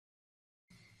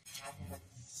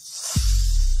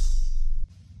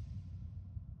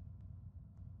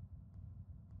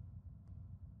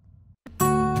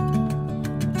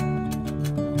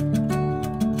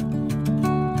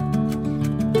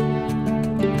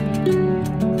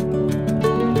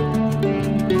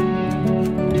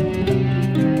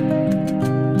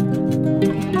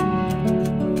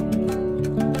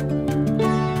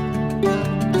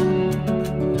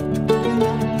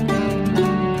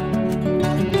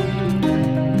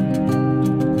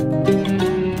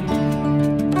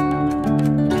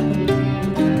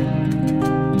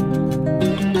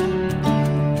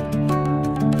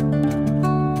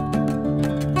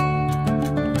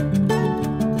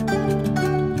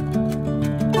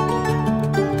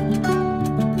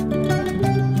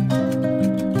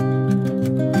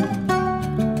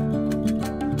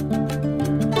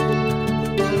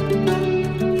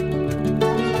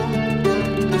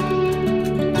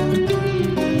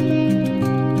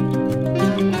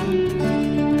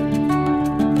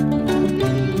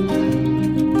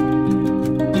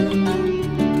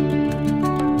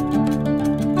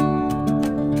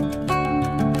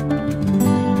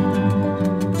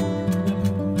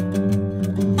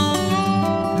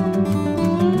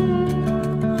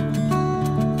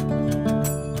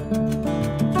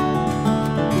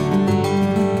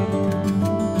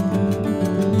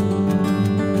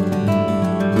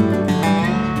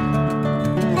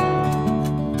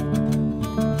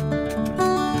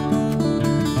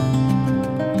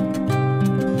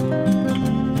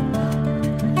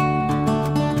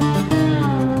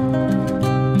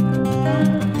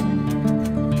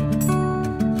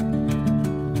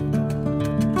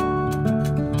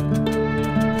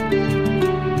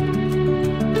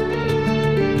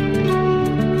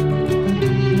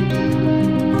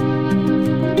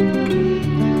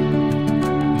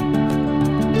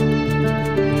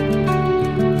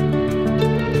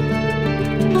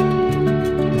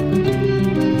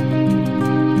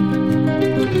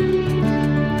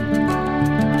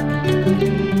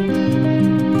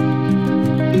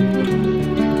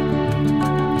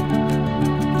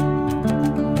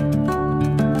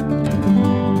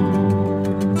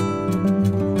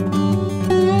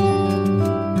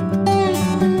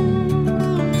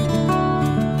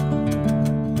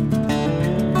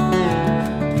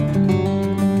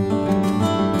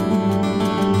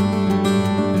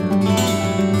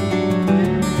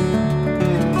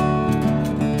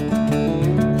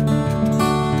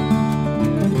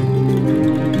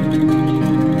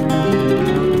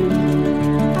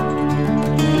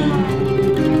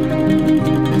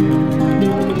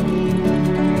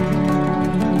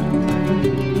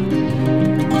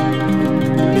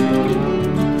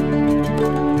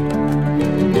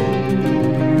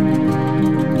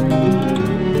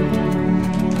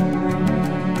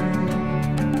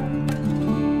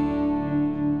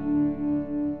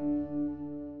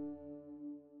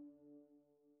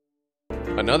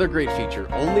Another great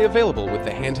feature only available with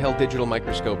the handheld Digital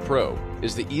Microscope Pro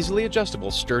is the easily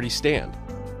adjustable sturdy stand.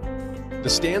 The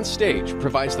stand stage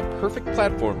provides the perfect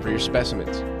platform for your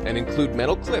specimens and include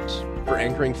metal clips for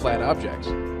anchoring flat objects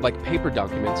like paper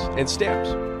documents and stamps.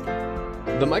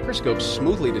 The microscope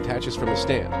smoothly detaches from the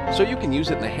stand, so you can use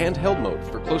it in the handheld mode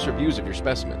for closer views of your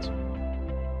specimens.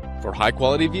 For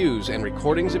high-quality views and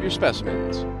recordings of your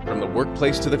specimens, from the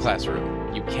workplace to the classroom,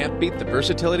 you can't beat the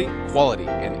versatility, quality,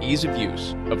 and ease of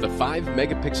use of the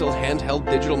 5-megapixel handheld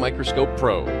Digital Microscope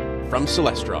Pro from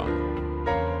Celestron.